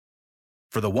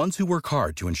For the ones who work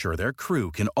hard to ensure their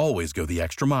crew can always go the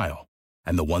extra mile,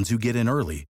 and the ones who get in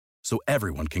early so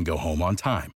everyone can go home on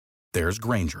time, there's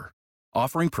Grainger,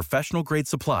 offering professional-grade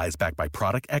supplies backed by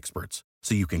product experts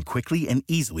so you can quickly and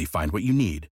easily find what you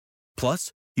need.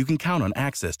 Plus, you can count on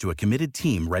access to a committed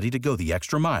team ready to go the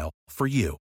extra mile for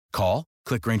you. Call,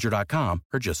 click Grainger.com,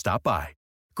 or just stop by.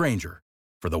 Grainger,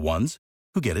 for the ones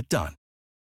who get it done.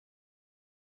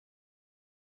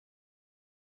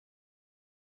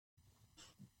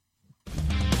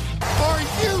 Are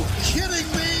you kidding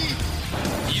me?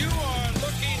 You are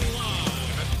looking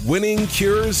live. Winning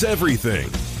cures everything.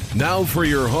 Now for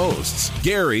your hosts,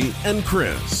 Gary and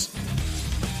Chris.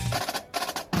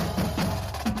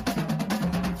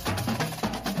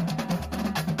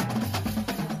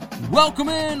 Welcome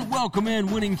in.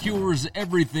 Winning cures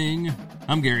everything.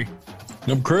 I'm Gary.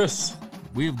 I'm Chris.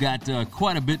 We have got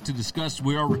quite a bit to discuss.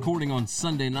 We are recording on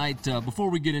Sunday night.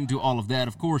 Before we get into all of that,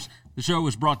 of course, the show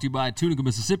is brought to you by Tunica,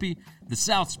 Mississippi, the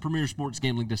South's premier sports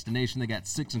gambling destination. They got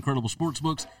 6 incredible sports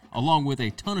books, along with a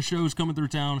ton of shows coming through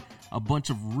town, a bunch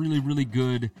of really, really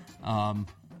good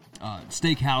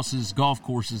steakhouses, golf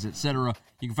courses, etc.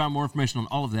 You can find more information on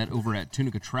all of that over at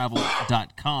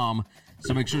tunicatravel.com.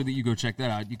 So make sure that you go check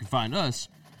that out. You can find us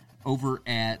over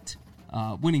at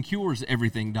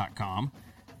winningcureseverything.com.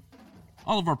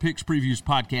 All of our picks, previews,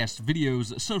 podcasts,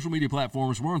 videos, social media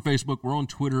platforms. We're on Facebook. We're on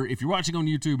Twitter. If you're watching on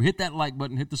YouTube, hit that like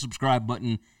button. Hit the subscribe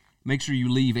button. Make sure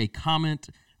you leave a comment.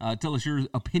 Tell us your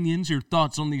opinions, your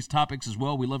thoughts on these topics as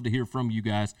well. We love to hear from you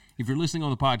guys. If you're listening on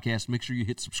the podcast, make sure you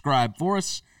hit subscribe for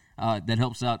us. That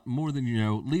helps out more than you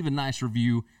know. Leave a nice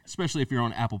review, especially if you're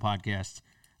on Apple Podcasts.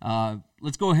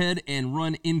 Let's go ahead and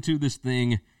run into this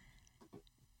thing.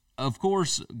 Of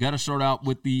course, got to start out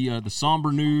with the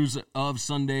somber news of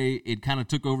Sunday. It kind of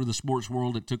took over the sports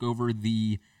world. It took over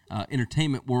the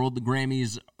entertainment world. The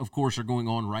Grammys, of course, are going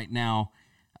on right now.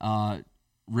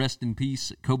 Rest in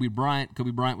peace, Kobe Bryant.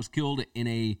 Kobe Bryant was killed in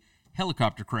a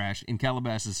helicopter crash in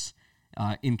Calabasas,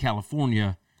 in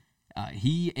California.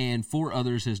 He and 4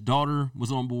 others, his daughter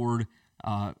was on board,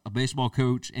 a baseball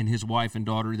coach and his wife and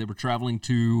daughter. They were traveling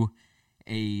to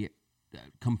a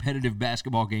competitive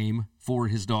basketball game for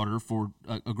his daughter, for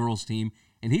a girls' team.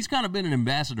 And he's kind of been an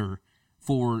ambassador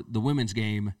for the women's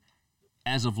game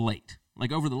as of late.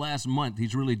 Like over the last month,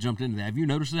 he's really jumped into that. Have you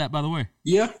noticed that, by the way?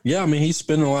 Yeah. I mean, he's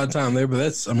spending a lot of time there,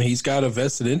 but he's got a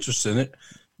vested interest in it.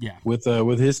 Yeah,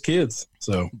 with his kids.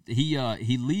 So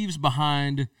he leaves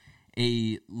behind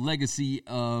a legacy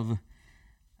of,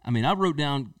 I wrote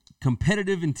down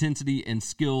competitive intensity and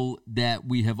skill that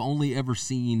we have only ever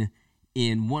seen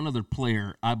in one other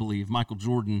player, I believe, Michael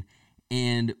Jordan,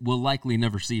 and will likely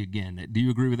never see again. Do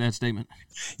you agree with that statement?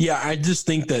 Yeah, I just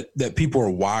think that people are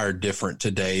wired different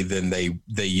today than they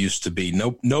used to be.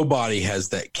 Nobody has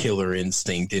that killer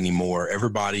instinct anymore.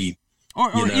 Everybody,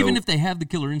 or even if they have the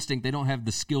killer instinct, they don't have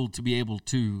the skill to be able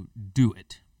to do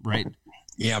it, right?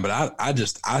 Yeah, but I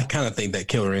kind of think that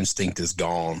killer instinct is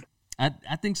gone.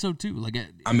 I think so too. I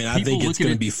think it's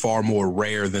going to be far more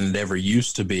rare than it ever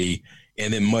used to be,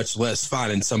 and then much less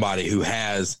finding somebody who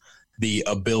has the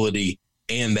ability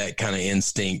and that kind of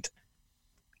instinct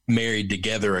married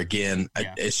together again.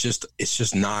 Yeah. It's just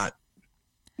not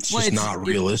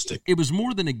realistic. It was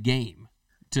more than a game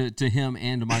to him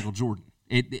and to Michael Jordan.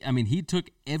 He took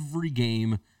every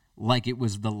game like it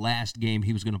was the last game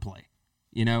he was going to play.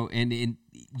 And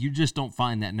you just don't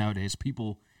find that nowadays.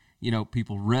 People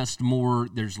rest more.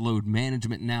 There's load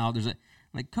management now.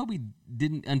 Kobe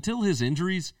didn't, until his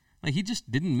injuries, he just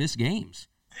didn't miss games.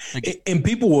 And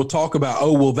people will talk about,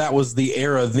 oh, well, that was the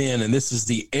era then, and this is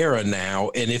the era now.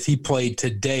 And if he played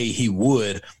today, he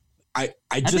would. I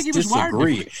just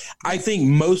disagree. I think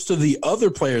most of the other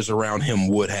players around him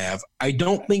would have. I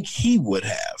don't think he would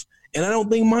have, and I don't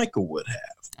think Michael would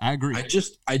have. I agree.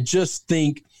 I just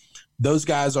think those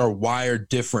guys are wired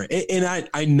different. And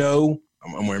I know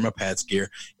I'm wearing my Pats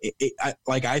gear.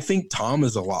 I think Tom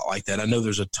is a lot like that. I know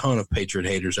there's a ton of Patriot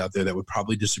haters out there that would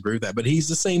probably disagree with that, but he's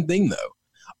the same thing though.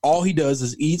 All he does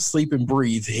is eat, sleep, and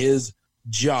breathe his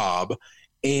job,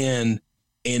 and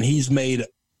he's made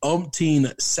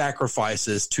umpteen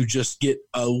sacrifices to just get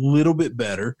a little bit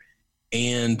better,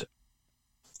 and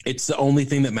it's the only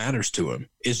thing that matters to him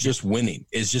is just winning.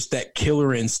 It's just that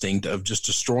killer instinct of just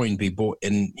destroying people,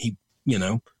 and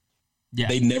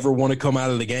they never want to come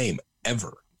out of the game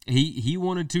ever. He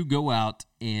wanted to go out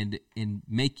and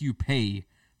make you pay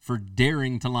for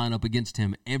daring to line up against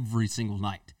him every single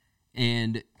night.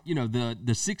 And the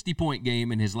 60-point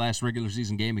game in his last regular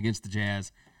season game against the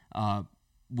Jazz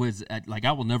was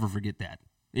I will never forget that.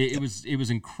 It was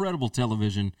incredible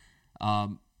television.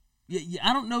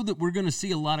 I don't know that we're going to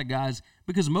see a lot of guys,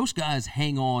 because most guys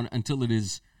hang on until it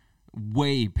is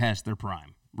way past their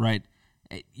prime, right?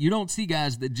 You don't see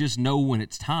guys that just know when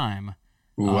it's time.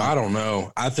 Ooh, I don't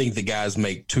know. I think the guys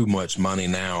make too much money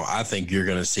now. I think you're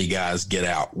going to see guys get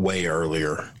out way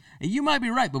earlier. You might be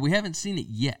right, but we haven't seen it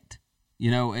yet.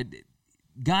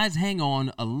 Guys hang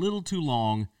on a little too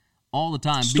long all the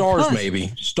time. Stars maybe.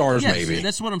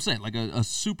 That's what I'm saying. Like a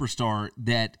superstar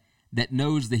that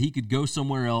knows that he could go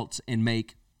somewhere else and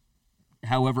make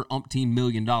however umpteen $1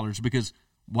 million. Because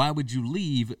why would you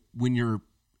leave when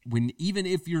even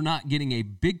if you're not getting a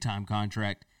big time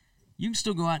contract, you can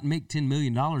still go out and make $10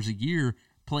 million a year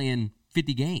playing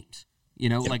 50 games.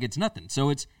 Like it's nothing. So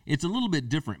it's a little bit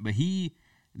different. But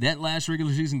that last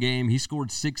regular season game, he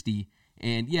scored 60.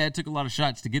 And, yeah, it took a lot of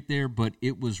shots to get there, but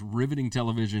it was riveting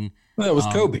television. Well, that was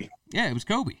Kobe. Yeah, it was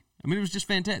Kobe. I mean, it was just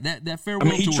fantastic. That farewell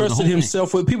tour. He trusted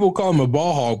himself with, people call him a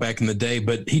ball hog back in the day,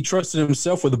 but he trusted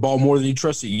himself with the ball more than he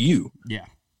trusted you. Yeah.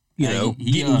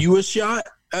 Getting you a shot,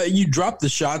 you drop the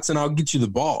shots and I'll get you the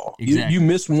ball. Exactly. You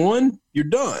miss one, you're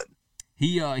done.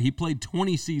 He played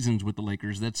 20 seasons with the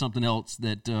Lakers. That's something else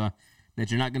that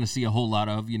you're not going to see a whole lot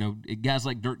of. Guys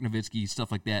like Dirk Nowitzki,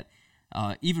 stuff like that.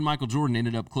 Even Michael Jordan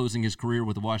ended up closing his career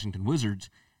with the Washington Wizards.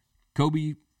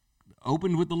 Kobe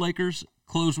opened with the Lakers,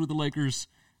 closed with the Lakers.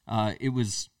 It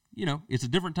was, it's a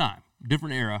different time,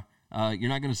 different era. You're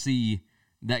not going to see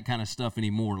that kind of stuff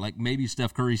anymore. Like maybe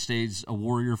Steph Curry stays a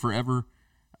Warrior forever.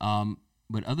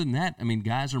 But other than that, I mean,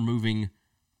 guys are moving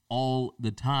all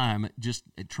the time just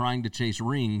trying to chase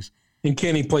rings. And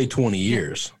can he play 20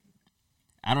 years?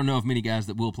 I don't know of many guys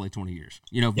that will play 20 years.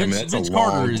 Vince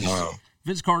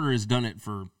Carter has done it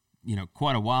for,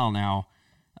 quite a while now.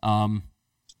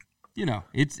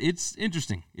 It's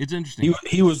interesting. It's interesting.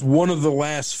 He was one of the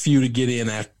last few to get in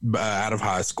out of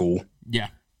high school. Yeah.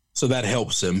 So that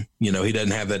helps him. He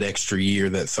doesn't have that extra year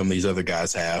that some of these other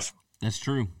guys have. That's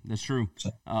true.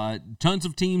 Tons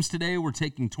of teams today were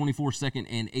taking 24-second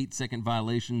and 8-second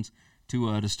violations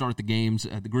to start the games.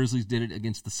 The Grizzlies did it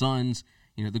against the Suns.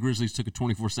 The Grizzlies took a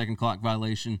 24-second clock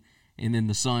violation, and then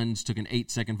the Suns took an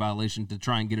 8-second violation to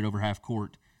try and get it over half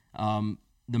court. The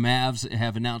Mavs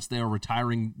have announced they are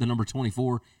retiring the number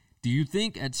 24. Do you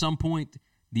think at some point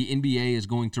the NBA is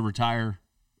going to retire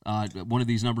one of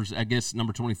these numbers? I guess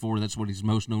number 24, that's what he's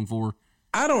most known for.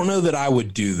 I don't know that I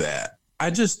would do that. I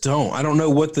just don't. I don't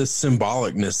know what the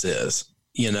symbolicness is.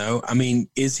 I mean,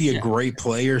 is he a great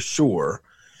player? Sure.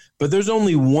 But there's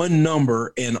only one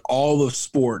number in all of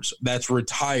sports that's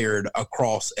retired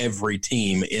across every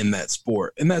team in that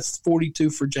sport, and that's 42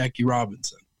 for Jackie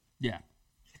Robinson. Yeah.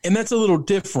 And that's a little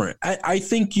different. I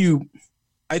think you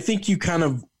kind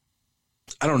of,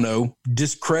 I don't know,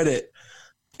 discredit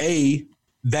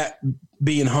that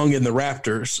being hung in the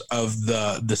rafters of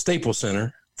the Staples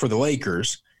Center for the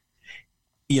Lakers,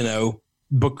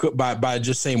 by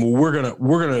just saying, well, we're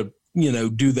gonna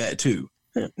do that too.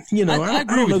 I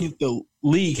don't know that the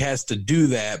league has to do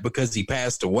that because he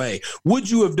passed away. Would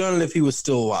you have done it if he was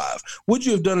still alive? Would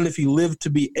you have done it if he lived to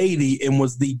be 80 and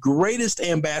was the greatest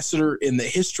ambassador in the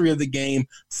history of the game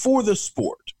for the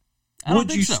sport?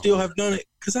 Would you still have done it?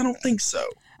 Because I don't think so.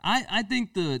 I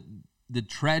think the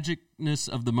tragicness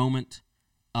of the moment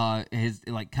has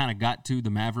kind of got to the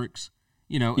Mavericks.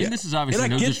 And this is obviously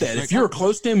and I no get disrespect. that. If you're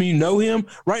close to him and you know him,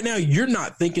 right now you're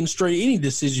not thinking straight. Any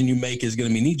decision you make is going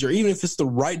to be knee-jerk, even if it's the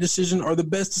right decision or the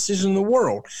best decision in the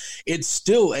world. It's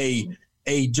still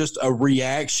just a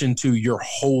reaction to your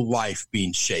whole life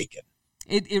being shaken.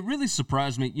 It really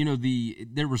surprised me.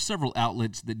 There were several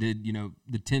outlets that did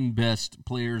the 10 best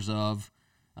players of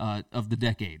the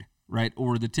decade, right,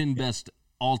 or the 10 best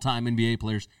all-time NBA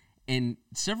players, and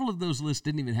several of those lists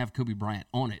didn't even have Kobe Bryant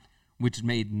on it, which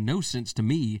made no sense to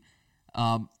me.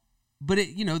 But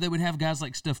they would have guys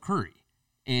like Steph Curry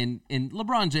and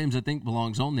LeBron James, I think,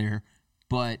 belongs on there.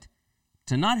 But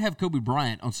to not have Kobe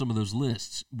Bryant on some of those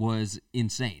lists was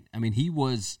insane. I mean, he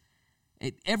was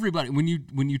everybody when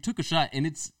you took a shot, and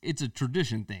it's a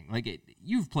tradition thing.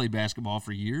 You've played basketball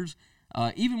for years.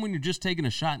 Even when you're just taking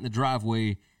a shot in the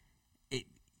driveway,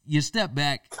 you step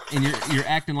back and you're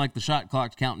acting like the shot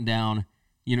clock's counting down.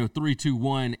 3, 2,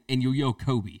 1, and you'll yell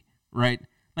Kobe. Right?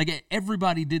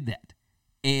 Everybody did that.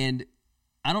 And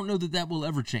I don't know that will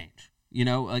ever change.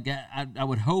 I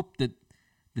would hope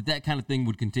that kind of thing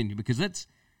would continue, because that's,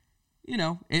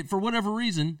 for whatever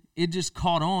reason, it just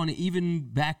caught on even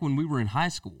back when we were in high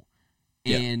school.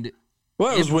 Yeah. And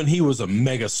well, it was when he was a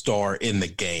mega star in the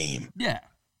game. Yeah.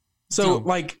 So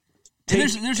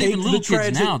there's even little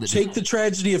kids now that take the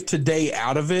tragedy of today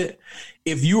out of it.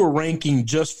 If you were ranking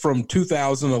just from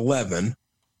 2011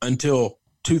 until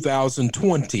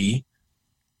 2020,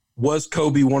 was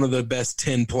Kobe one of the best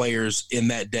 10 players in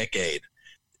that decade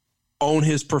on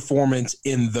his performance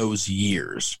in those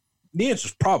years? The answer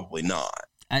is probably not.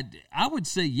 I would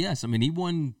say yes. I mean, he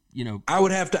won, I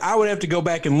would have to go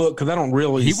back and look, because I don't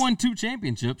really. He won 2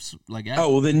 championships. Then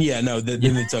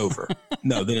it's over.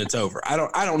 No, then it's over. I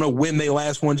don't know when they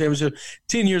last won championship.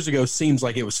 10 years ago seems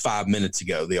like it was 5 minutes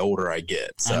ago. The older I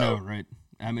get, so I know, right?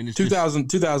 I mean, it's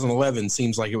 2011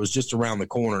 seems like it was just around the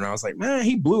corner, and I was like, man,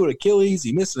 he blew an Achilles.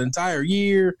 He missed an entire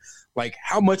year. Like,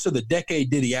 how much of the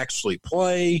decade did he actually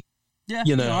play? Yeah,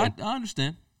 I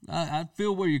understand. I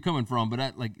feel where you're coming from, but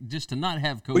just to not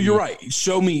have Kobe. But you're right.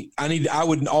 Show me. I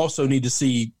would also need to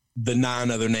see the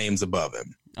 9 other names above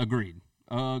him. Agreed.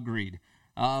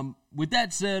 With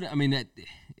that said, I mean,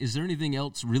 is there anything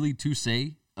else really to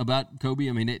say about Kobe?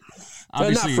 I mean,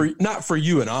 obviously not for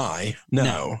you and I.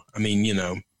 No. I mean,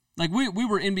 we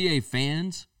were NBA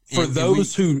fans. For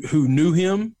those who knew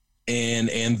him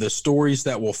and the stories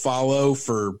that will follow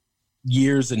for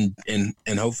years and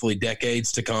hopefully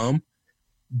decades to come,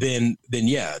 then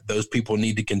yeah, those people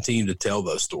need to continue to tell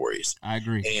those stories. I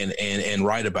agree. And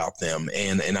write about them.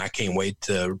 And I can't wait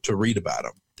to read about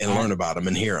them and learn about them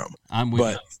and hear them. I'm with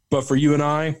you. But for you and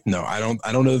I, no, I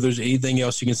don't know if there's anything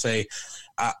else you can say.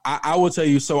 I will tell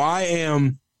you. So I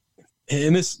am,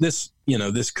 and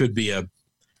this could be an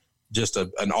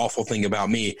awful thing about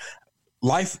me.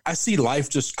 I see life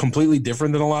just completely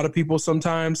different than a lot of people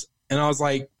sometimes. And I was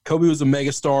like, Kobe was a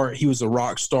megastar. He was a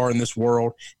rock star in this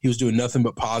world. He was doing nothing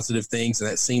but positive things, and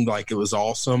that seemed like it was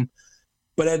awesome.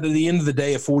 But at the end of the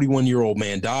day, a 41-year-old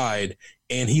man died,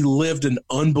 and he lived an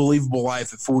unbelievable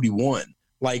life at 41.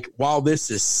 Like, while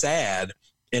this is sad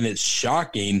and it's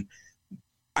shocking,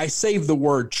 I save the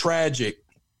word tragic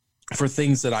for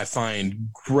things that I find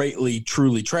greatly,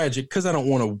 truly tragic, because I don't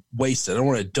want to waste it. I don't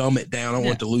want to dumb it down. I don't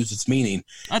want it to lose its meaning.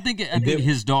 I think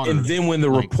his daughter. And then when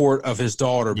the report of his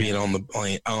daughter being on the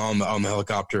plane, on the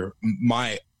helicopter,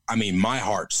 my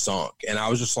heart sunk, and I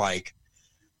was just like,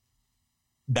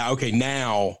 okay,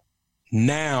 now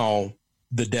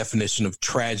the definition of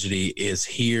tragedy is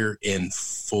here in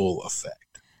full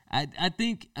effect. I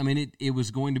think, it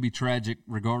was going to be tragic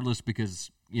regardless, because,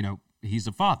 he's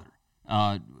a father.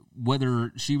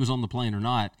 Whether she was on the plane or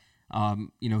not,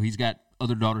 he's got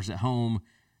other daughters at home.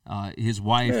 His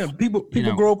wife. Yeah, people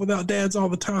grow up without dads all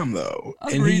the time, though.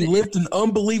 Agreed. And he lived an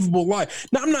unbelievable life.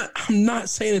 Now, I'm not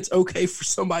saying it's okay for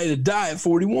somebody to die at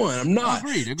 41. I'm not.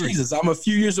 Agreed. Jesus, I'm a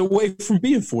few years away from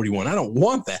being 41. I don't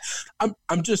want that.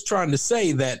 I'm just trying to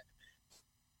say that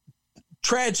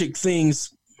tragic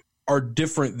things are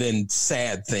different than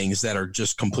sad things that are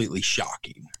just completely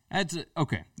shocking. That's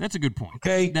a good point.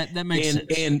 Okay. That makes sense.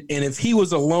 And if he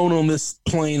was alone on this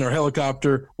plane or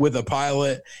helicopter with a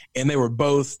pilot, and they were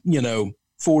both,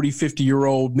 40,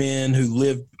 50-year-old men who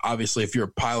lived, obviously, if you're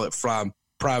a pilot from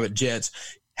private jets,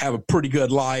 have a pretty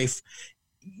good life,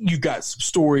 you've got some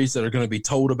stories that are going to be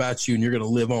told about you and you're going to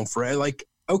live on forever. Like,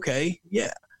 okay,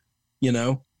 yeah.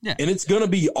 Yeah. And it's going to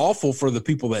be awful for the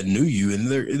people that knew you, and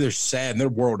they're sad and their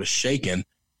world is shaken.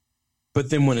 But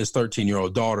then when his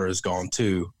 13-year-old daughter is gone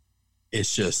too,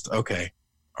 it's just, okay,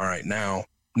 all right, now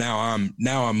I'm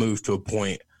moved to a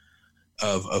point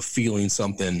of feeling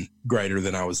something greater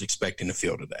than I was expecting to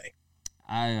feel today.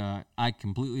 I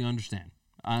completely understand.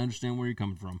 I understand where you're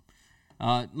coming from.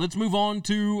 Let's move on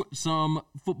to some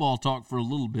football talk for a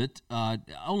little bit.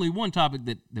 Only one topic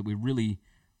that we really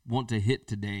want to hit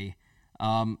today.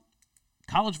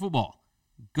 College football.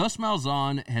 Gus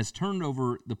Malzahn has turned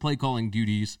over the play calling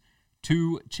duties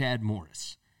to Chad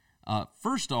Morris.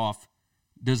 First off,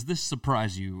 does this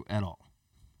surprise you at all?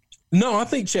 No, I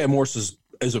think Chad Morris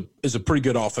is a pretty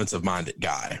good offensive minded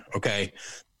guy. Okay.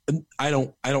 I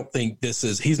don't think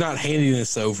he's not handing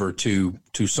this over to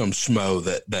some schmo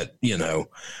that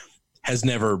has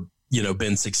never,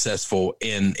 been successful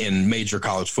in major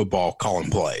college football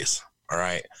calling plays. All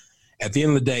right. At the end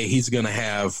of the day, he's going to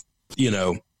have,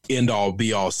 end all,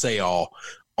 be all, say all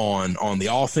on the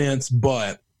offense,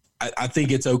 but I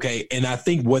think it's okay. And I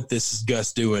think what this is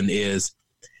Gus doing is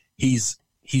he's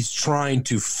trying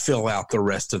to fill out the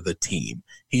rest of the team.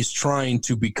 He's trying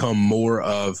to become more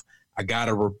of, I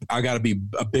gotta be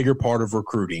a bigger part of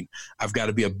recruiting. I've got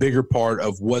to be a bigger part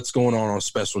of what's going on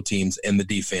special teams and the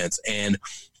defense. And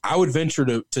I would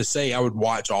venture to say I would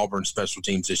watch Auburn special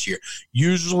teams this year.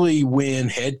 Usually when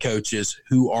head coaches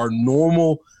who are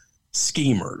normal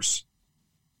schemers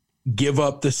give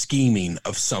up the scheming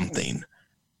of something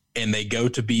and they go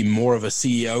to be more of a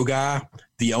CEO guy,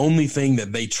 the only thing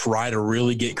that they try to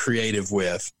really get creative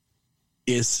with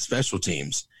is special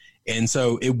teams. And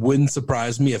so it wouldn't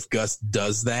surprise me if Gus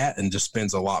does that and just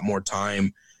spends a lot more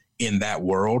time in that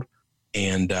world.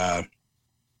 And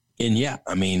yeah,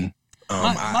 I mean,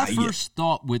 my first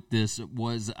thought with this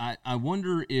was I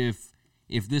wonder if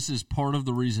this is part of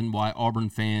the reason why Auburn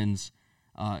fans,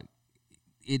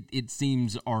 it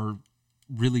seems, are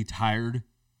really tired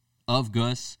of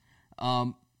Gus,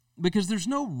 because there's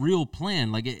no real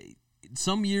plan. Like,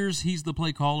 some years he's the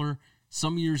play caller,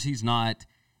 some years he's not,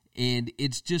 and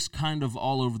it's just kind of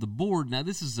all over the board. Now,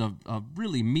 this is a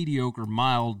really mediocre,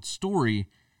 mild story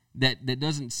that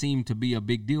doesn't seem to be a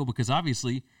big deal because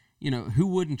obviously, who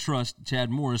wouldn't trust Chad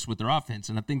Morris with their offense?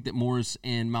 And I think that Morris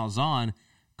and Malzahn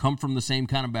come from the same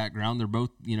kind of background. They're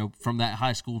both, from that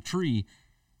high school tree.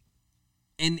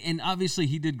 And obviously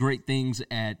he did great things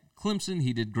at Clemson.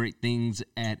 He did great things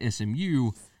at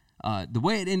SMU. The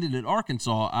way it ended at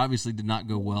Arkansas obviously did not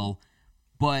go well.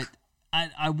 But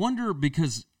I wonder,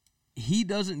 because he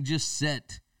doesn't just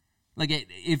set – like,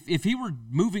 if he were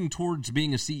moving towards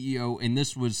being a CEO and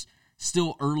this was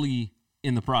still early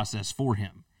in the process for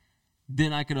him,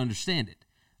 then I could understand it.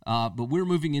 But we're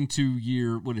moving into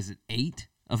year, 8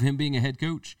 of him being a head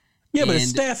coach? Yeah, but his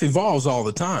staff evolves all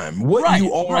the time.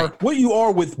 What you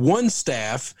are with one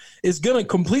staff is going to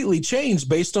completely change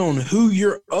based on who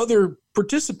your other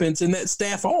participants in that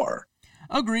staff are.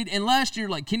 Agreed. And last year,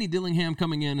 like Kenny Dillingham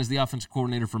coming in as the offensive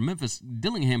coordinator for Memphis,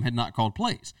 Dillingham had not called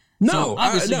plays. No, so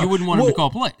obviously you wouldn't want him to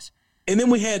call plays. And then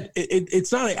we had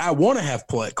it's not I want to have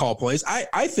call plays.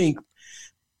 I think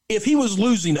if he was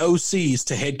losing OCs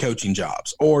to head coaching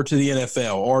jobs or to the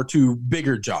NFL or to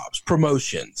bigger jobs,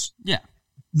 promotions,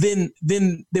 then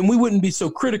we wouldn't be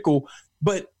so critical.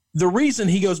 But the reason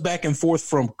he goes back and forth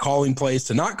from calling plays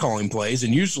to not calling plays,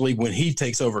 and usually when he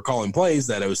takes over calling plays,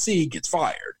 that OC gets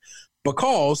fired,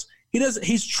 because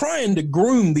he's trying to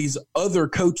groom these other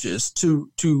coaches to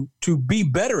be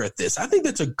better at this. I think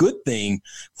that's a good thing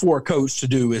for a coach to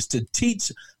do, is to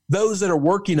teach those that are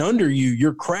working under you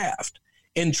your craft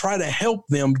and try to help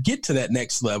them get to that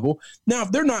next level. Now,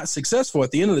 if they're not successful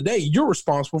at the end of the day, you're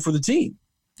responsible for the team.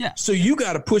 Yeah. So you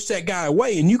got to push that guy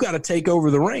away and you got to take over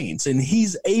the reins. And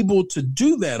he's able to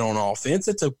do that on offense.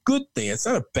 It's a good thing. It's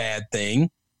not a bad thing.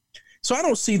 So I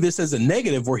don't see this as a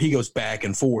negative where he goes back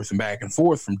and forth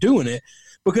from doing it,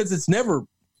 because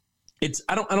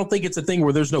I don't think it's a thing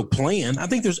where there's no plan. I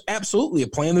think there's absolutely a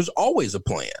plan. There's always a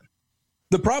plan.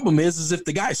 The problem is if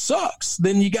the guy sucks,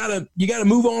 then you gotta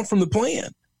move on from the plan.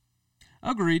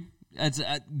 Agreed.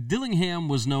 Dillingham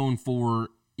was known for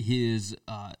his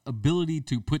ability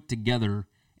to put together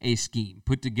a scheme,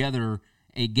 put together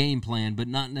a game plan, but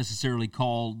not necessarily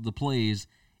call the plays.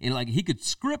 And like, he could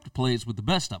script plays with the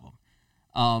best of them.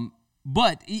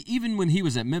 But even when he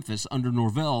was at Memphis under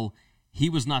Norvell, he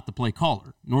was not the play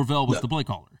caller. Norvell was the play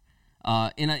caller.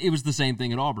 And it was the same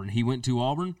thing at Auburn. He went to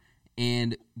Auburn,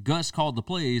 and Gus called the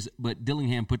plays, but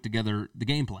Dillingham put together the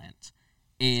game plans.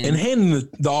 And handing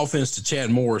the offense to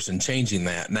Chad Morris and changing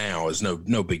that now is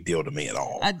no big deal to me at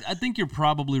all. I think you're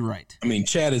probably right. I mean,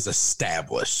 Chad is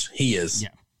established. He is. Yeah.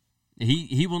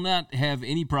 He will not have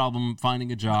any problem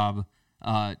finding a job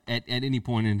at any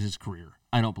point in his career,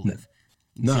 I don't believe.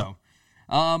 No.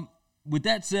 So, with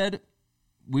that said,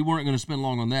 we weren't going to spend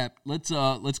long on that.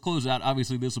 Let's close out.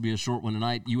 Obviously, this will be a short one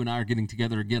tonight. You and I are getting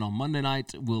together again on Monday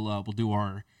night. We'll do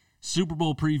our Super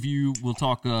Bowl preview. We'll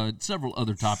talk several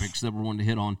other topics that we're wanting to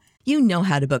hit on. You know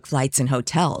how to book flights and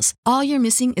hotels. All you're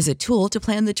missing is a tool to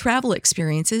plan the travel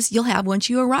experiences you'll have once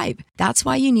you arrive. That's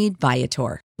why you need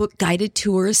Viator. Book guided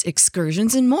tours,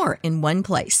 excursions, and more in one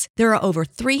place. There are over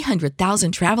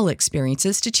 300,000 travel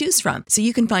experiences to choose from, so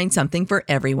you can find something for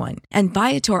everyone. And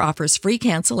Viator offers free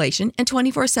cancellation and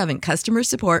 24/7 customer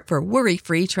support for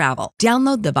worry-free travel.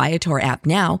 Download the Viator app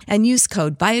now and use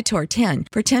code Viator10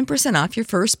 for 10% off your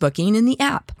first booking in the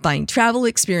app. Find travel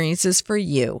experiences for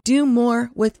you. Do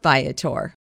more with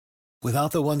Viator.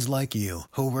 Without the ones like you,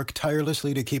 who work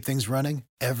tirelessly to keep things running,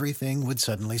 everything would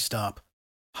suddenly stop.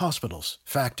 Hospitals,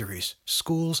 factories,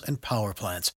 schools, and power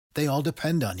plants, they all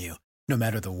depend on you. No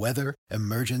matter the weather,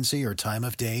 emergency, or time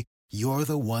of day, you're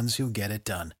the ones who get it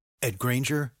done. At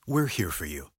Grainger, we're here for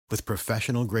you with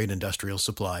professional-grade industrial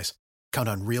supplies. Count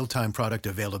on real-time product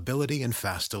availability and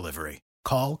fast delivery.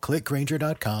 Call,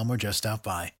 clickgrainger.com, or just stop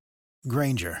by.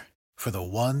 Grainger, for the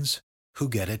ones who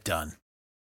get it done.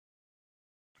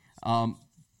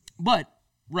 But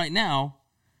right now,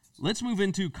 let's move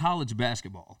into college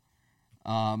basketball.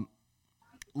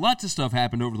 Lots of stuff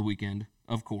happened over the weekend,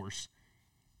 of course.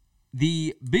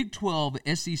 The Big 12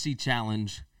 SEC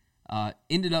Challenge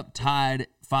ended up tied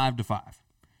 5-5.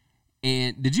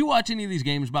 And did you watch any of these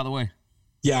games, by the way?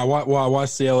 Yeah, I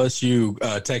watched the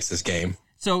LSU Texas game.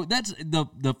 So that's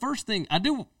the first thing I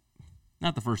do.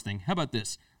 not the first thing. How about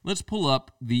this? Let's pull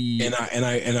up the and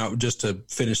I just to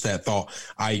finish that thought,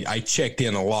 I checked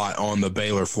in a lot on the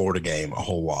Baylor-Florida game, a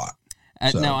whole lot.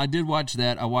 Now, I did watch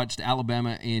that. I watched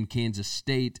Alabama and Kansas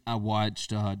State. I watched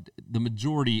the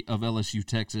majority of LSU,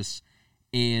 Texas,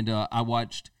 and I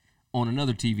watched on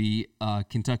another TV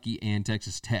Kentucky and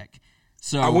Texas Tech.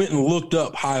 So I went and looked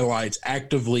up highlights,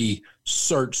 actively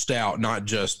searched out, not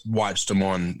just watched them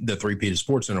on the 3P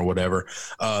Sports Center or whatever,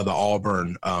 the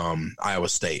Auburn, Iowa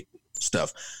State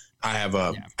stuff. I have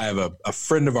a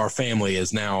friend of our family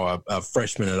is now a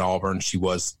freshman at Auburn. She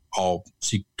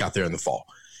got there in the fall.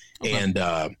 Okay.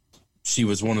 And she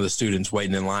was one of the students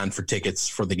waiting in line for tickets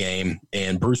for the game.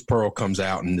 And Bruce Pearl comes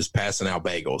out and is passing out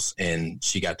bagels. And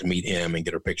she got to meet him and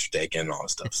get her picture taken and all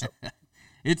that stuff. So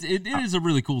it is a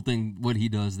really cool thing what he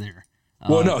does there.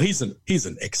 Well, no, he's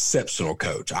an exceptional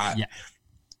coach.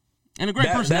 And a great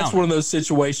personality. That's one of those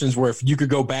situations where if you could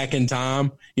go back in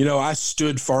time, I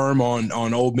stood firm on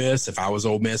Ole Miss. If I was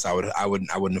Ole Miss, I wouldn't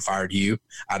have fired you.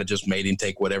 I'd have just made him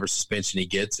take whatever suspension he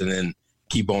gets and then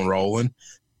keep on rolling.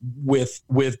 With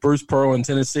Bruce Pearl in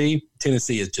Tennessee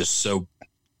is just so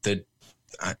that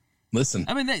listen.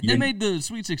 I mean, they made the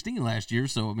Sweet 16 last year,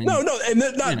 so I mean, no, and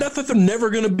not that they're never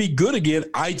going to be good again.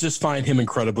 I just find him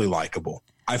incredibly likable.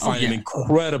 I find him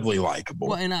incredibly likable.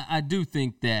 Well, and I do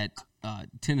think that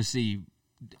Tennessee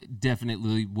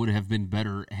definitely would have been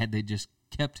better had they just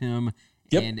kept him.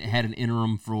 Yep. And had an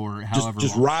interim for however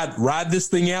just long. ride this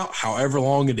thing out however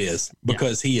long it is,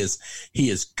 because he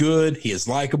is good, he is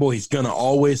likable, he's going to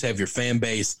always have your fan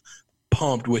base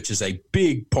pumped, which is a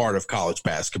big part of college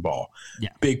basketball.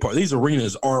 Yeah. Big part. These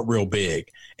arenas aren't real big.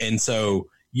 And so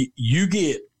you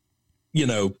get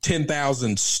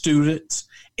 10,000 students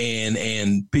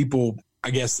and people,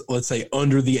 I guess let's say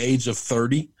under the age of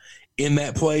 30 in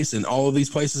that place, and all of these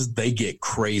places, they get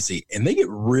crazy and they get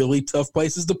really tough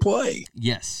places to play.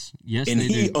 Yes, and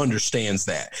he understands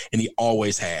that, and he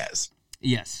always has.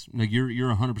 Yes, no,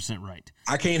 you're 100% right.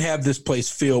 I can't have this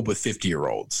place filled with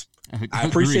 50-year-olds. I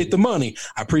appreciate the money.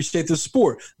 I appreciate the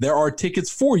sport. There are tickets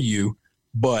for you,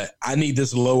 but I need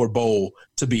this lower bowl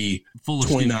to be full of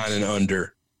 29 students and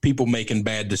under, people making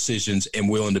bad decisions and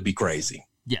willing to be crazy.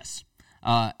 Yes.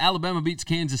 Alabama beats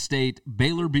Kansas State.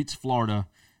 Baylor beats Florida.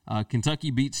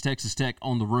 Kentucky beats Texas Tech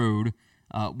on the road.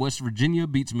 West Virginia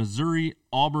beats Missouri.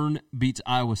 Auburn beats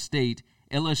Iowa State.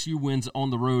 LSU wins on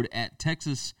the road at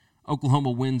Texas.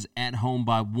 Oklahoma wins at home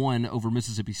by 1 over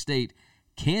Mississippi State.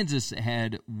 Kansas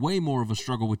had way more of a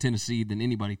struggle with Tennessee than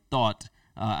anybody thought.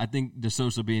 I think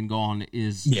DeSosa being gone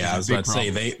is I was about to say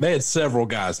they had several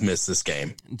guys miss this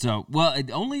game. So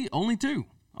only two.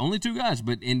 Only 2 guys,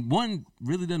 but one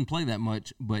really doesn't play that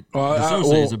much. But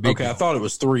DeSosa is a big. Okay, I thought it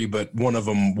was 3, but one of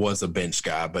them was a bench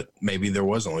guy. But maybe there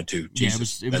was only 2.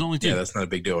 Jesus. Yeah, it was only 2. Yeah, that's not a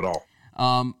big deal at all.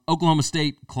 Oklahoma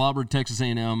State clobbered Texas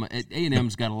A&M.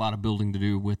 A&M's got a lot of building to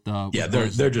do with.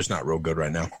 They're just not real good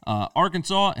right now.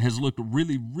 Arkansas has looked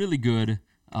really, really good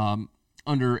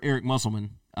under Eric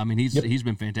Musselman. I mean, he's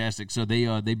been fantastic. So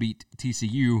they beat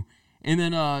TCU, and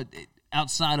then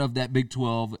outside of that Big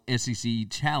 12 SEC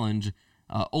challenge.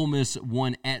 Ole Miss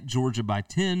won at Georgia by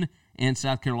 10, and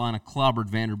South Carolina clobbered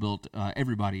Vanderbilt.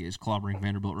 Everybody is clobbering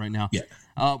Vanderbilt right now. Yeah.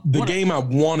 The game I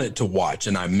wanted to watch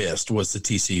and I missed was the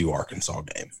TCU-Arkansas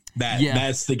game.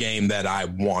 That's the game that I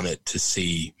wanted to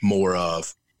see more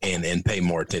of and pay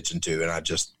more attention to, and I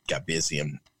just got busy.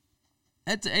 And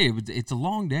it's a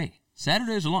long day.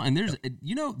 Saturday's a long, and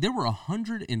there were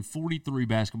 143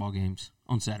 basketball games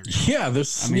on Saturday. Yeah,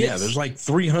 there's like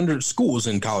 300 schools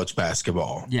in college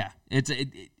basketball. Yeah,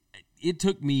 it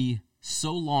took me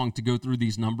so long to go through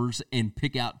these numbers and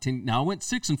pick out 10. Now I went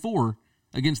 6-4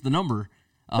 against the number.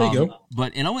 There you go.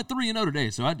 And I went 3-0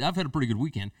 today, so I've had a pretty good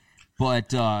weekend. But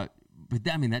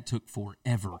that took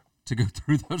forever to go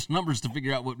through those numbers to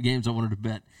figure out what games I wanted to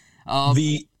bet.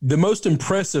 The most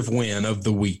impressive win of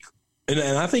the week.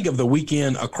 And I think of the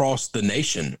weekend across the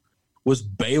nation was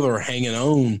Baylor hanging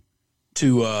on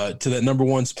to that number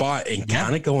 1 spot and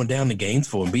kind of going down to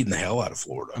Gainesville and beating the hell out of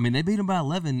Florida. I mean, they beat them by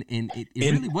 11, and it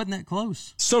really wasn't that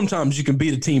close. Sometimes you can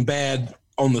beat a team bad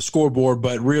on the scoreboard,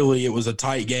 but really it was a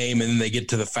tight game, and then they get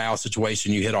to the foul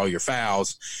situation, you hit all your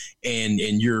fouls, and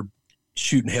you're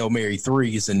shooting Hail Mary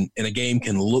threes, and a game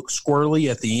can look squirrely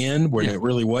at the end when it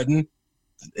really wasn't.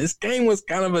 This game was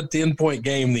kind of a 10-point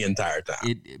game the entire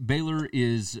time. Baylor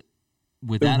is,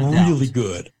 without a doubt, really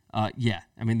good. Yeah,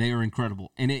 I mean, they are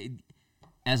incredible. And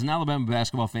as an Alabama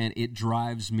basketball fan, it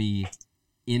drives me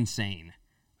insane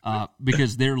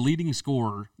because their leading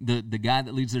scorer, the guy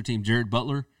that leads their team, Jared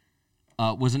Butler,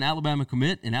 was an Alabama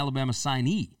commit, an Alabama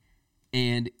signee,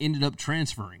 and ended up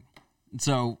transferring.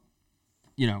 So,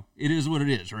 it is what it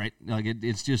is, right? Like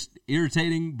it's just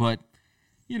irritating, but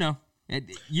you learn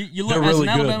as really an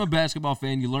Alabama good. basketball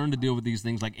fan, you learn to deal with these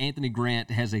things. Like Anthony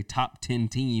Grant has a top 10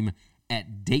 team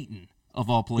at Dayton of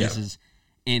all places,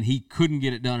 and he couldn't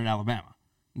get it done at Alabama.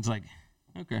 It's like,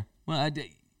 okay, well,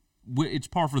 it's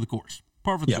par for the course.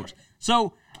 Par for the course.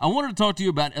 So I wanted to talk to you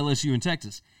about LSU and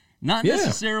Texas. Not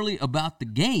necessarily about the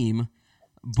game,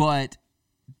 but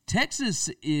Texas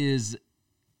is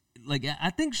like, I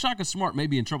think Shaka Smart may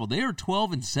be in trouble. They are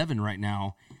 12-7 right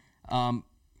now. I'll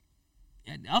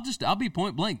be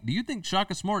point blank. Do you think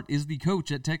Shaka Smart is the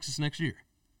coach at Texas next year?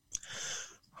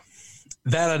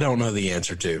 That I don't know the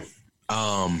answer to.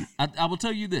 I will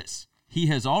tell you this. He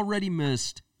has already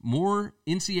missed more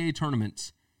NCAA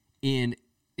tournaments in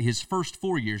his first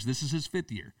 4 years. This is his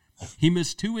 5th year. He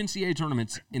missed 2 NCAA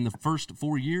tournaments in the first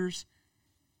 4 years.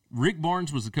 Rick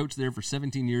Barnes was the coach there for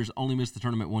 17 years, only missed the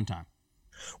tournament 1 time.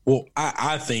 Well,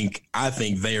 I think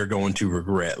they are going to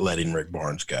regret letting Rick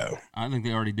Barnes go. I think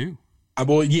they already do.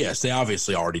 Well, yes, they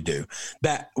obviously already do.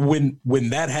 That when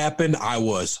that happened, I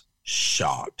was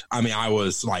shocked. I mean, I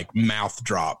was like mouth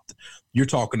dropped. You're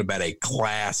talking about a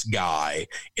class guy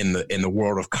in the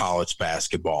world of college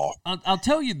basketball. I'll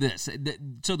tell you this.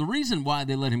 So the reason why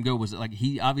they let him go was like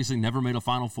he obviously never made a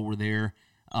Final Four there.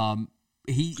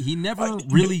 He never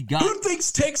really got. Who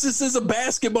thinks Texas is a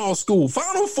basketball school?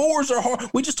 Final Fours are hard.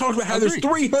 We just talked about how there's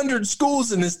 300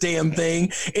 schools in this damn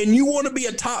thing, and you want to be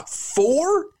a top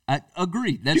 4? I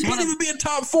agree. You can't even be a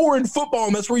top 4 in football,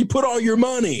 and that's where you put all your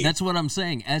money. That's what I'm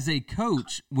saying. As a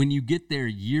coach, when you get there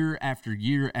year after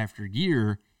year after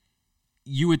year,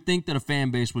 you would think that a fan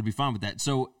base would be fine with that.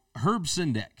 So Herb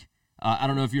Sendek, I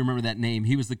don't know if you remember that name.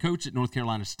 He was the coach at North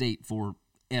Carolina State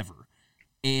forever,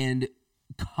 and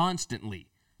constantly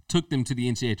took them to the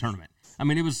NCAA tournament. I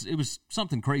mean, it was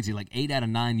something crazy, like 8 out of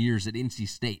 9 years at NC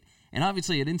State. And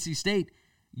obviously at NC State,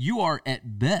 you are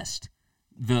at best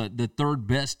the third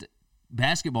best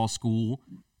basketball school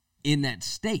in that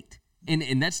state.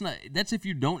 And that's if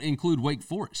you don't include Wake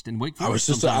Forest. And Wake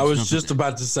Forest I was just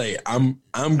about to say I'm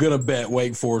gonna bet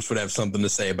Wake Forest would have something to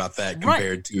say about that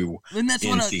compared to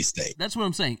NC State. That's what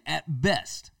I'm saying. At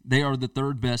best, they are the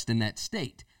third best in that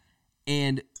state.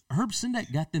 And Herb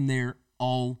Sendek got them there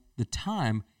all the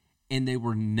time, and they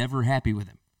were never happy with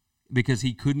him because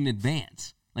he couldn't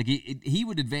advance. Like he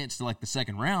would advance to like the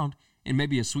second round and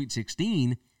maybe a Sweet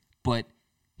 16, but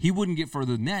he wouldn't get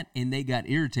further than that, and they got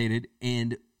irritated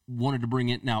and wanted to bring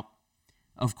in. Now,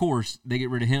 of course, they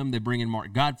get rid of him. They bring in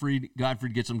Mark Gottfried.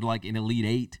 Gottfried gets them to like an Elite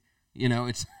 8. You know,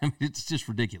 it's just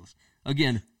ridiculous.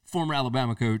 Again, former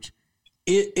Alabama coach.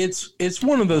 It's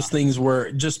one of those things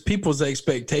where just people's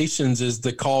expectations is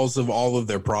the cause of all of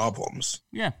their problems.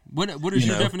 Yeah. What is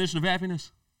your definition of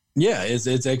happiness? Yeah,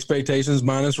 it's expectations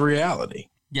minus reality.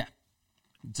 Yeah.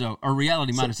 So, or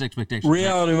reality minus expectations.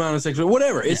 Reality minus expectations.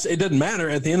 Whatever. Yeah. It doesn't matter.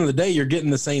 At the end of the day, you're getting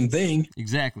the same thing.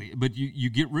 Exactly. But you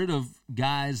get rid of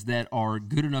guys that are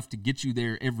good enough to get you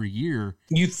there every year.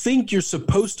 You think you're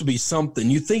supposed to be something.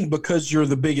 You think because you're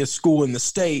the biggest school in the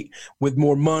state with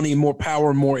more money, more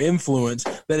power, more influence,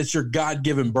 that it's your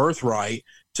God-given birthright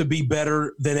to be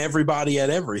better than everybody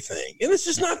at everything. And it's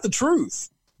just not the truth.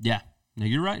 Yeah. No,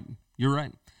 you're right. You're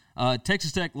right.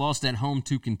 Texas Tech lost at home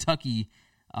to Kentucky,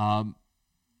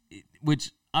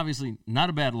 which obviously not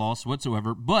a bad loss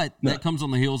whatsoever, but that comes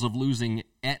on the heels of losing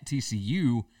at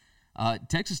TCU.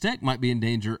 Texas Tech might be in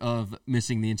danger of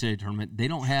missing the NCAA tournament. They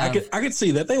don't have. I could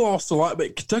see that. They lost a lot,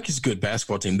 but Kentucky's a good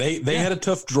basketball team. They had a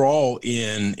tough draw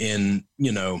in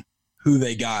who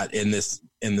they got in this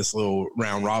little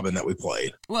round robin that we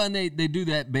played. Well, and they do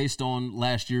that based on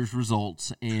last year's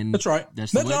results, and that's right.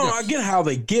 I get how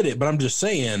they get it, but I'm just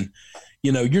saying.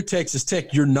 You're Texas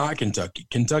Tech. You're not Kentucky.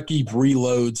 Kentucky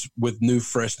reloads with new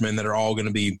freshmen that are all going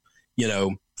to be,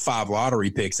 5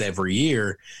 lottery picks every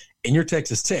year. And you're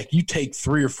Texas Tech. You take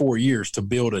 3 or 4 years to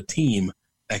build a team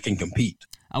that can compete.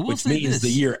 Which means the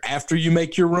year after you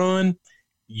make your run,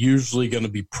 usually going to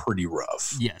be pretty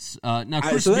rough. Yes. Now,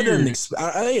 Chris so that Beard,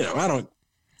 I don't.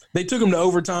 They took them to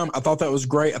overtime. I thought that was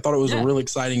great. I thought it was a really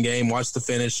exciting game. Watched the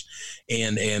finish,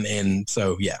 and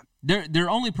so yeah. Their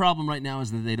only problem right now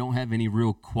is that they don't have any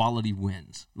real quality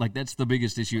wins. Like that's the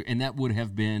biggest issue, and that would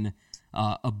have been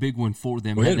a big one for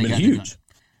them. Well, it had been huge.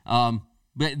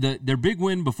 But their big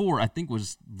win before I think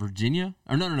was Virginia.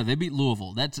 Or no, they beat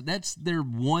Louisville. That's their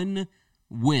one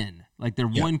win. Like their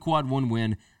one quad one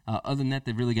win. Other than that,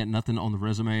 they've really got nothing on the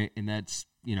resume, and that's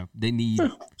they need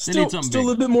something. Still a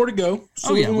little bit more to go.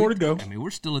 Still a little more to go. I mean, we're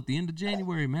still at the end of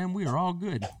January, man. We are all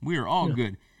good. We are all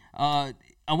good.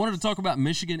 I wanted to talk about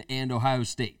Michigan and Ohio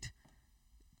State.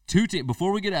 Two teams.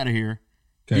 Before we get out of here,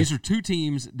 these are two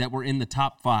teams that were in the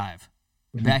top 5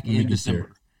 back in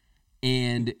December.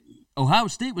 And Ohio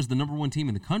State was the number 1 team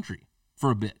in the country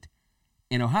for a bit.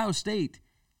 And Ohio State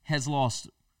has lost,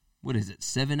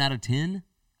 7 out of 10?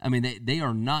 I mean, they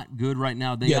are not good right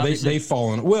now. They've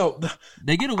fallen. Well,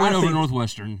 they get a win over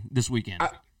Northwestern this weekend.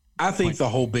 I think the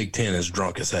whole Big Ten is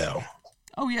drunk as hell.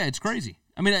 Oh, yeah, it's crazy.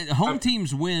 I mean, home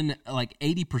teams win like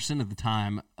 80% of the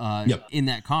time in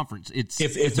that conference.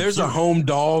 If there's a home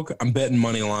dog, I'm betting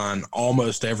money line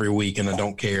almost every week, and I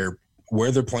don't care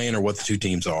where they're playing or what the two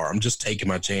teams are. I'm just taking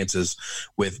my chances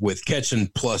with catching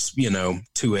plus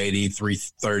 280,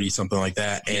 330, something like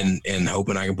that, and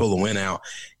hoping I can pull the win out.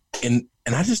 And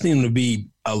I just need them to be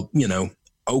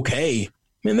okay.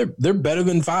 I mean, they're better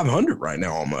than 500 right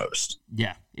now almost.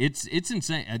 Yeah, it's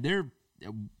insane. They're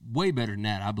way better than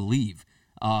that, I believe.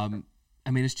 I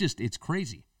mean, it's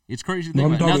crazy. It's crazy.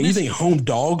 You think home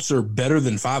dogs are better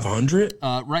than 500?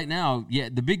 Right now, yeah,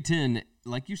 the Big Ten,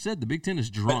 like you said, the Big Ten is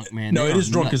drunk, man. No, it is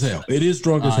drunk as hell. It is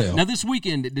drunk as hell. Now, this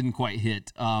weekend, it didn't quite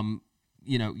hit.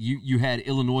 You had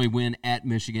Illinois win at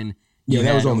Michigan. You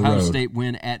that was on the road. Ohio State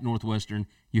win at Northwestern.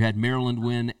 You had Maryland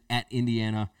win at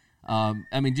Indiana.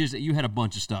 I mean, you had a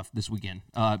bunch of stuff this weekend.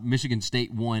 Michigan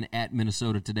State won at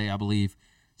Minnesota today, I believe.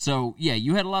 So, yeah,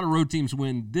 you had a lot of road teams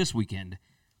win this weekend.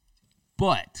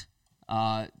 But,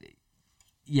 for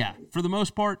the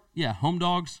most part, home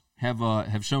dogs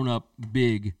have shown up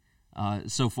big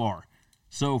so far.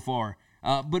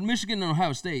 But Michigan and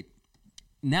Ohio State,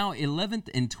 now 11th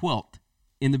and 12th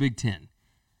in the Big Ten.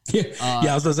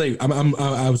 I was going to say,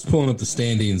 I was pulling up the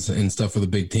standings and stuff for the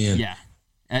Big Ten. Yeah.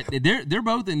 They're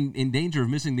both in danger of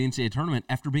missing the NCAA tournament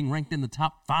after being ranked in the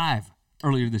top 5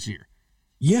 earlier this year.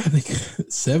 Yeah, I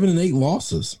think 7 and 8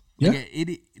 losses. Yeah,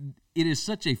 it is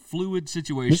such a fluid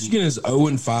situation. Michigan is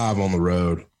 0-5 on the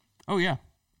road. Oh yeah,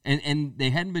 and they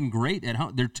hadn't been great at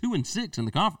home. They're 2-6 in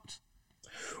the conference.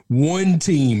 One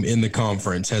team in the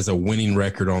conference has a winning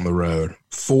record on the road.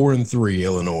 4-3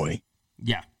 Illinois.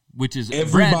 Yeah, which is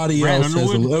everybody Brad else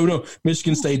Underwood. has. Oh no,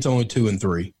 Michigan State's only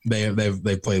 2-3.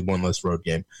 They've played one less road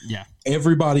game. Yeah,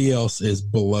 everybody else is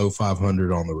below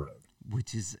 500 on the road,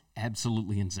 which is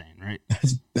absolutely insane, right?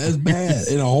 That's bad.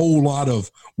 And a whole lot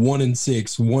of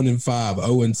 1-6, 1-5,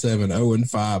 0-7,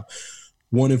 0-5,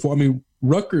 1-4. I mean,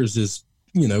 Rutgers is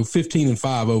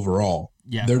 15-5 overall.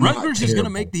 Yeah, Rutgers is going to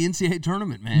make the NCAA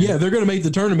tournament, man. Yeah, they're going to make the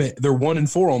tournament. They're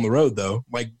 1-4 on the road though.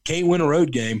 Like, can't win a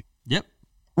road game. Yep.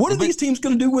 What are these teams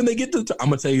going to do when they get to I'm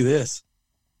going to tell you this.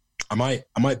 I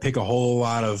might pick a whole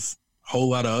lot of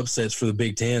upsets for the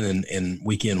Big Ten in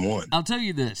weekend 1. I'll tell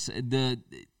you this.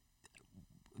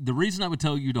 The reason I would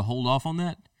tell you to hold off on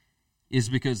that is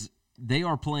because they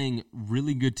are playing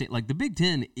really good teams. Like, the Big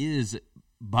Ten is,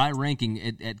 by ranking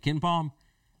at KenPom,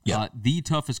 the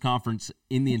toughest conference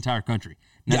in the entire country.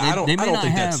 Now, I don't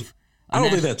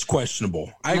think that's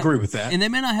questionable. I agree with that. And they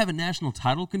may not have a national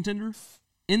title contender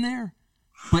in there,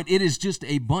 but it is just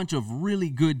a bunch of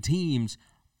really good teams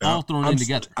all thrown in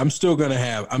together. I'm still gonna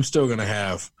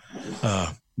have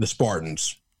the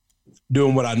Spartans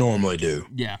doing what I normally do.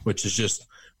 Yeah, which is just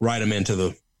write them into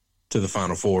the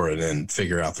Final Four and then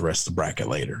figure out the rest of the bracket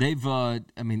later. They've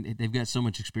got so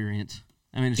much experience.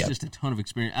 I mean, it's just a ton of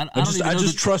experience. I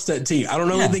just trust that team. I don't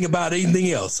know anything about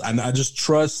anything else. I just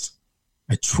trust.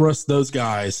 I trust those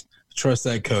guys. I trust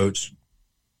that coach.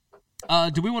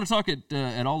 Do we want to talk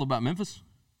at all about Memphis?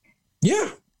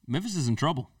 Yeah, Memphis is in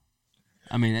trouble.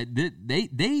 I mean,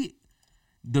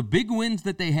 the big wins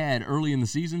that they had early in the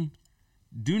season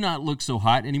do not look so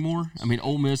hot anymore. I mean,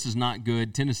 Ole Miss is not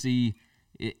good. Tennessee,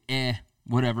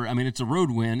 whatever. I mean, it's a road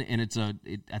win, and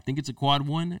I think it's a quad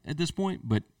one at this point,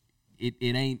 but it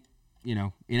ain't,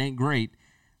 it ain't great.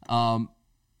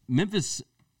 Memphis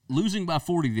losing by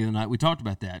 40 the other night. We talked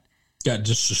about that. Got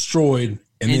just destroyed,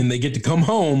 and then they get to come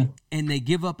home. And they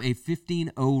give up a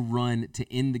 15-0 run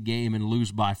to end the game and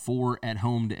lose by 4 at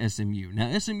home to SMU.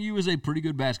 Now, SMU is a pretty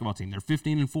good basketball team. They're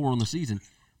 15-4 on the season,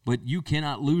 but you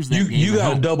cannot lose that game. You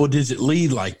got a double-digit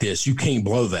lead like this. You can't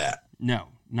blow that. No,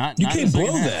 not. You can't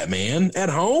blow that, man. At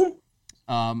home.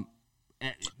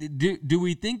 Do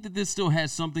we think that this still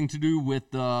has something to do with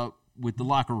the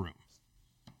locker room?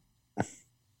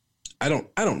 I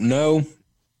don't know.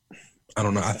 I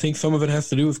don't know. I think some of it has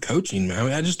to do with coaching, man. I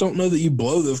mean, I just don't know that you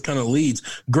blow those kind of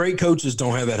leads. Great coaches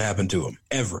don't have that happen to them,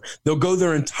 ever. They'll go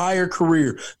their entire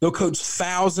career. They'll coach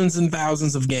thousands and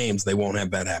thousands of games. They won't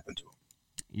have that happen to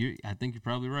them. I think you're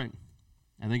probably right.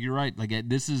 I think you're right. Like,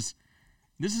 this is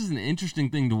an interesting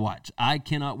thing to watch. I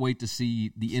cannot wait to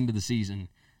see the end of the season.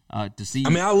 To see. I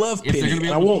mean, I love Penny.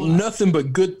 I want nothing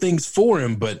but good things for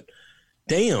him. But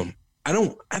damn, I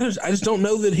just don't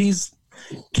know that he's.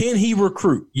 Can he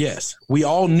recruit? Yes, we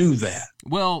all knew that.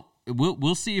 Well,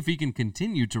 we'll see if he can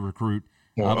continue to recruit.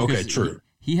 Okay, true.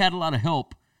 He had a lot of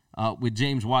help with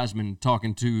James Wiseman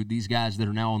talking to these guys that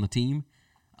are now on the team.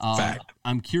 Fact.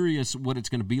 I'm curious what it's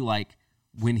going to be like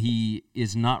when he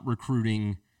is not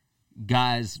recruiting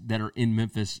guys that are in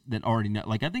Memphis that already know.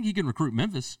 Like, I think he can recruit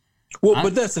Memphis. Well,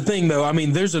 but that's the thing, though. I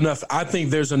mean, I think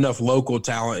there's enough local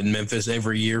talent in Memphis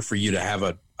every year for you to have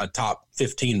a top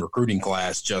 15 recruiting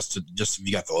class just if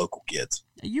you got the local kids.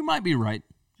 You might be right.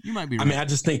 I mean,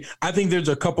 I think there's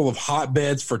a couple of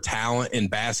hotbeds for talent in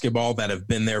basketball that have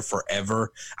been there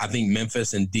forever. I think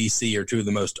Memphis and DC are two of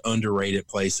the most underrated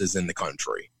places in the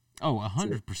country. Oh,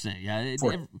 100%. Yeah.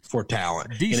 For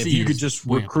talent. DC, and if you could just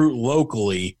recruit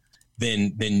locally,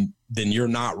 then you're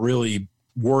not really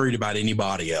worried about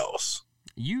anybody else.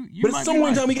 But at some point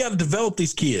in time, you got to develop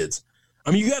these kids.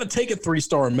 I mean, you got to take a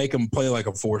 3-star and make them play like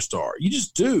a 4-star. You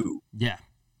just do. Yeah.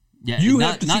 Yeah, you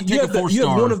have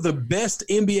one of the best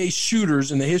NBA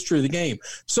shooters in the history of the game.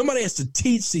 Somebody has to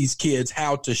teach these kids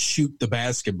how to shoot the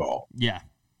basketball. Yeah.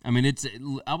 I mean,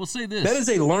 I will say this. That is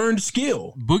a learned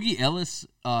skill. Boogie Ellis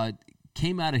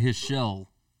came out of his shell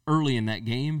early in that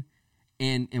game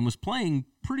and was playing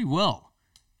pretty well.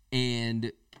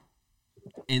 And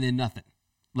then nothing.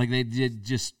 Like, they did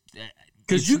just –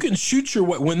 because you can shoot your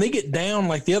way. When they get down,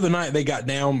 like the other night, they got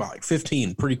down by like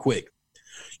 15 pretty quick.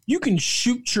 You can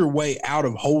shoot your way out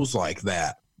of holes like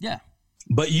that. Yeah.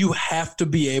 But you have to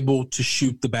be able to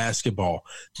shoot the basketball.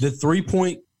 The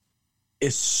 3-point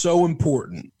is so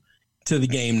important to the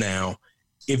game now.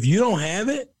 If you don't have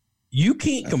it, you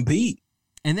can't compete.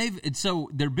 And so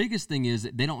their biggest thing is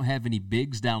that they don't have any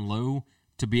bigs down low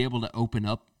to be able to open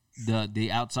up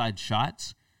the outside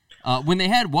shots. When they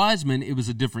had Wiseman, it was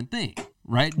a different thing,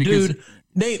 right? Because, dude,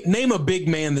 name a big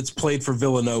man that's played for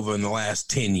Villanova in the last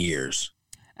 10 years.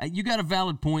 You got a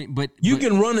valid point, but you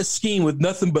can run a scheme with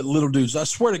nothing but little dudes. I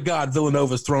swear to God,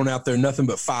 Villanova's thrown out there nothing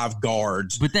but 5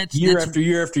 guards. But that's year after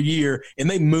year after year, and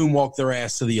they moonwalk their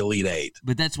ass to the Elite Eight.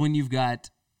 But that's when you've got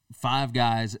 5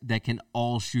 guys that can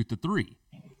all shoot the 3.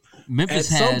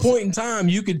 Memphis at some point in time,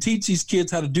 you can teach these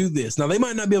kids how to do this. Now, they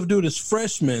might not be able to do it as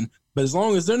freshmen, but as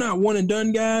long as they're not one and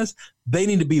done guys, they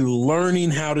need to be learning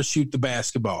how to shoot the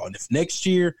basketball. And if next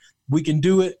year we can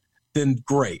do it, then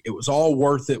great. It was all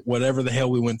worth it, whatever the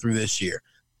hell we went through this year.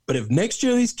 But if next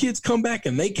year these kids come back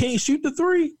and they can't shoot the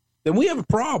 3, then we have a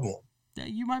problem.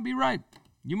 You might be right.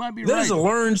 That is a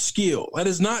learned skill. That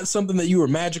is not something that you were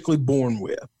magically born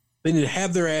with. They need to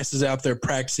have their asses out there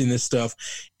practicing this stuff.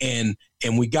 And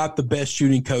we got the best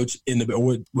shooting coach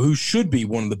who should be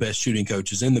one of the best shooting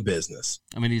coaches in the business.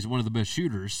 I mean, he's one of the best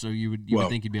shooters, so you would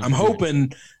think he'd be able I'm to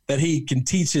hoping that he can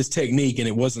teach his technique and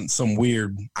it wasn't some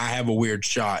weird, I have a weird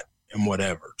shot and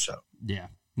whatever. So yeah,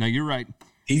 no, you're right.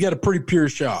 He's got a pretty pure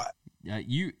shot.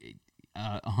 100%.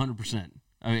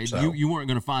 You weren't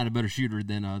going to find a better shooter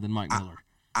than Mike Miller.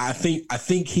 I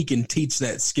think he can teach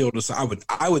that skill to.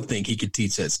 I would think he could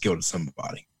teach that skill to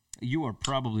somebody. You are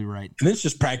probably right. And it's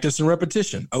just practice and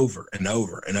repetition, over and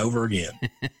over and over again.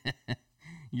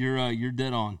 You're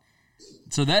dead on.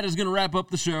 So that is going to wrap up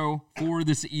the show for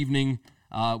this evening.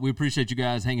 We appreciate you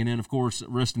guys hanging in. Of course,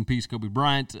 rest in peace, Kobe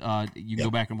Bryant. You can go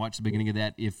back and watch the beginning of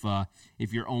that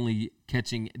if you're only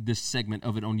catching this segment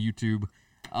of it on YouTube.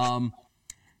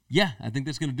 Yeah, I think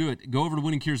that's going to do it. Go over to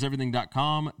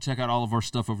winningcureseverything.com. Check out all of our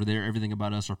stuff over there. Everything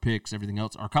about us, our picks, everything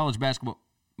else.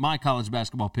 My college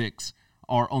basketball picks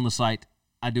are on the site.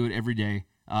 I do it every day.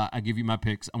 I give you my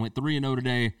picks. I went 3-0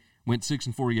 today. Went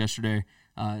 6-4 yesterday.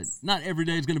 Not every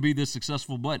day is going to be this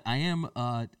successful, but I am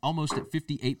almost at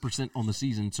 58% on the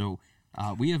season. So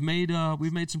we've made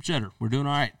some cheddar. We're doing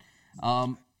all right.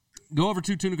 Go over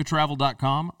to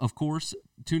tunicatravel.com. Of course,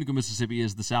 Tunica, Mississippi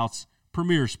is the South's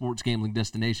premier sports gambling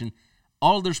destination.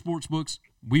 All of their sports books,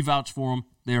 we vouch for them.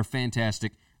 They are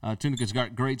fantastic. Tunica's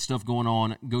got great stuff going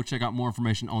on. Go check out more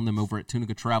information on them over at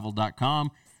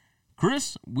tunicatravel.com.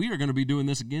 Chris, we are going to be doing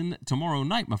this again tomorrow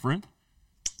night, my friend.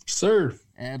 Sir.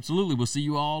 Absolutely. We'll see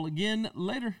you all again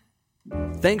later.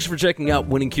 Thanks for checking out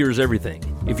Winning Cures Everything.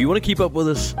 If you want to keep up with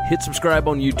us, hit subscribe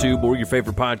on YouTube or your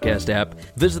favorite podcast app.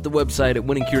 Visit the website at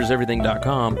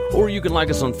winningcureseverything.com, or you can like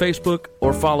us on Facebook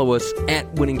or follow us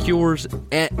at Winning Cures,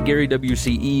 at Gary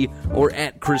WCE, or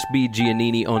at Chris B.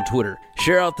 Giannini on Twitter.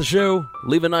 Share out the show,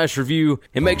 leave a nice review,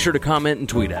 and make sure to comment and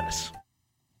tweet at us.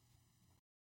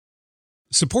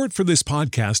 Support for this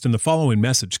podcast and the following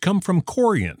message come from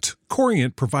Corient.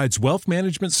 Corient provides wealth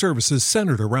management services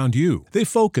centered around you. They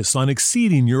focus on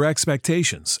exceeding your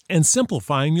expectations and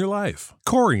simplifying your life.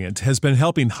 Corient has been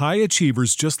helping high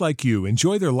achievers just like you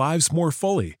enjoy their lives more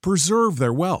fully, preserve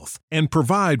their wealth, and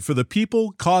provide for the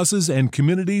people, causes, and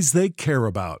communities they care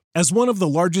about. As one of the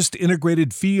largest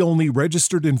integrated fee-only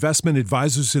registered investment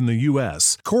advisors in the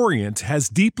U.S., Corient has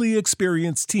deeply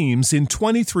experienced teams in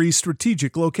 23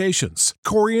 strategic locations.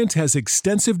 Corient has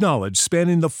extensive knowledge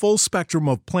spanning the full spectrum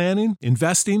of planning,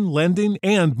 investing, lending,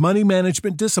 and money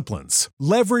management disciplines.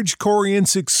 Leverage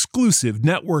Corient's exclusive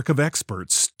network of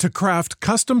experts to craft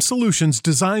custom solutions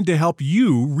designed to help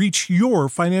you reach your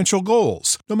financial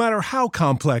goals, no matter how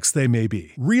complex they may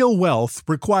be. Real wealth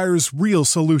requires real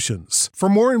solutions. For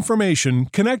more information,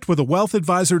 connect with a wealth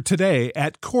advisor today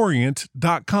at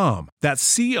Corient.com. That's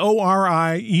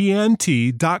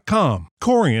Corient.com.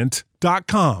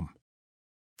 Corient.com.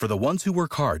 For the ones who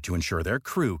work hard to ensure their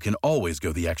crew can always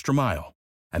go the extra mile,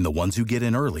 and the ones who get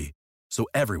in early so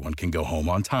everyone can go home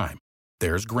on time,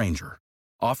 there's Grainger,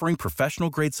 offering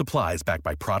professional-grade supplies backed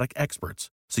by product experts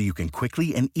so you can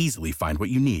quickly and easily find what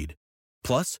you need.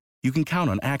 Plus, you can count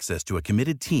on access to a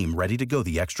committed team ready to go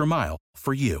the extra mile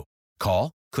for you.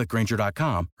 Call, click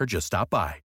Grainger.com, or just stop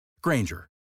by. Grainger,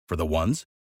 for the ones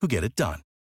who get it done.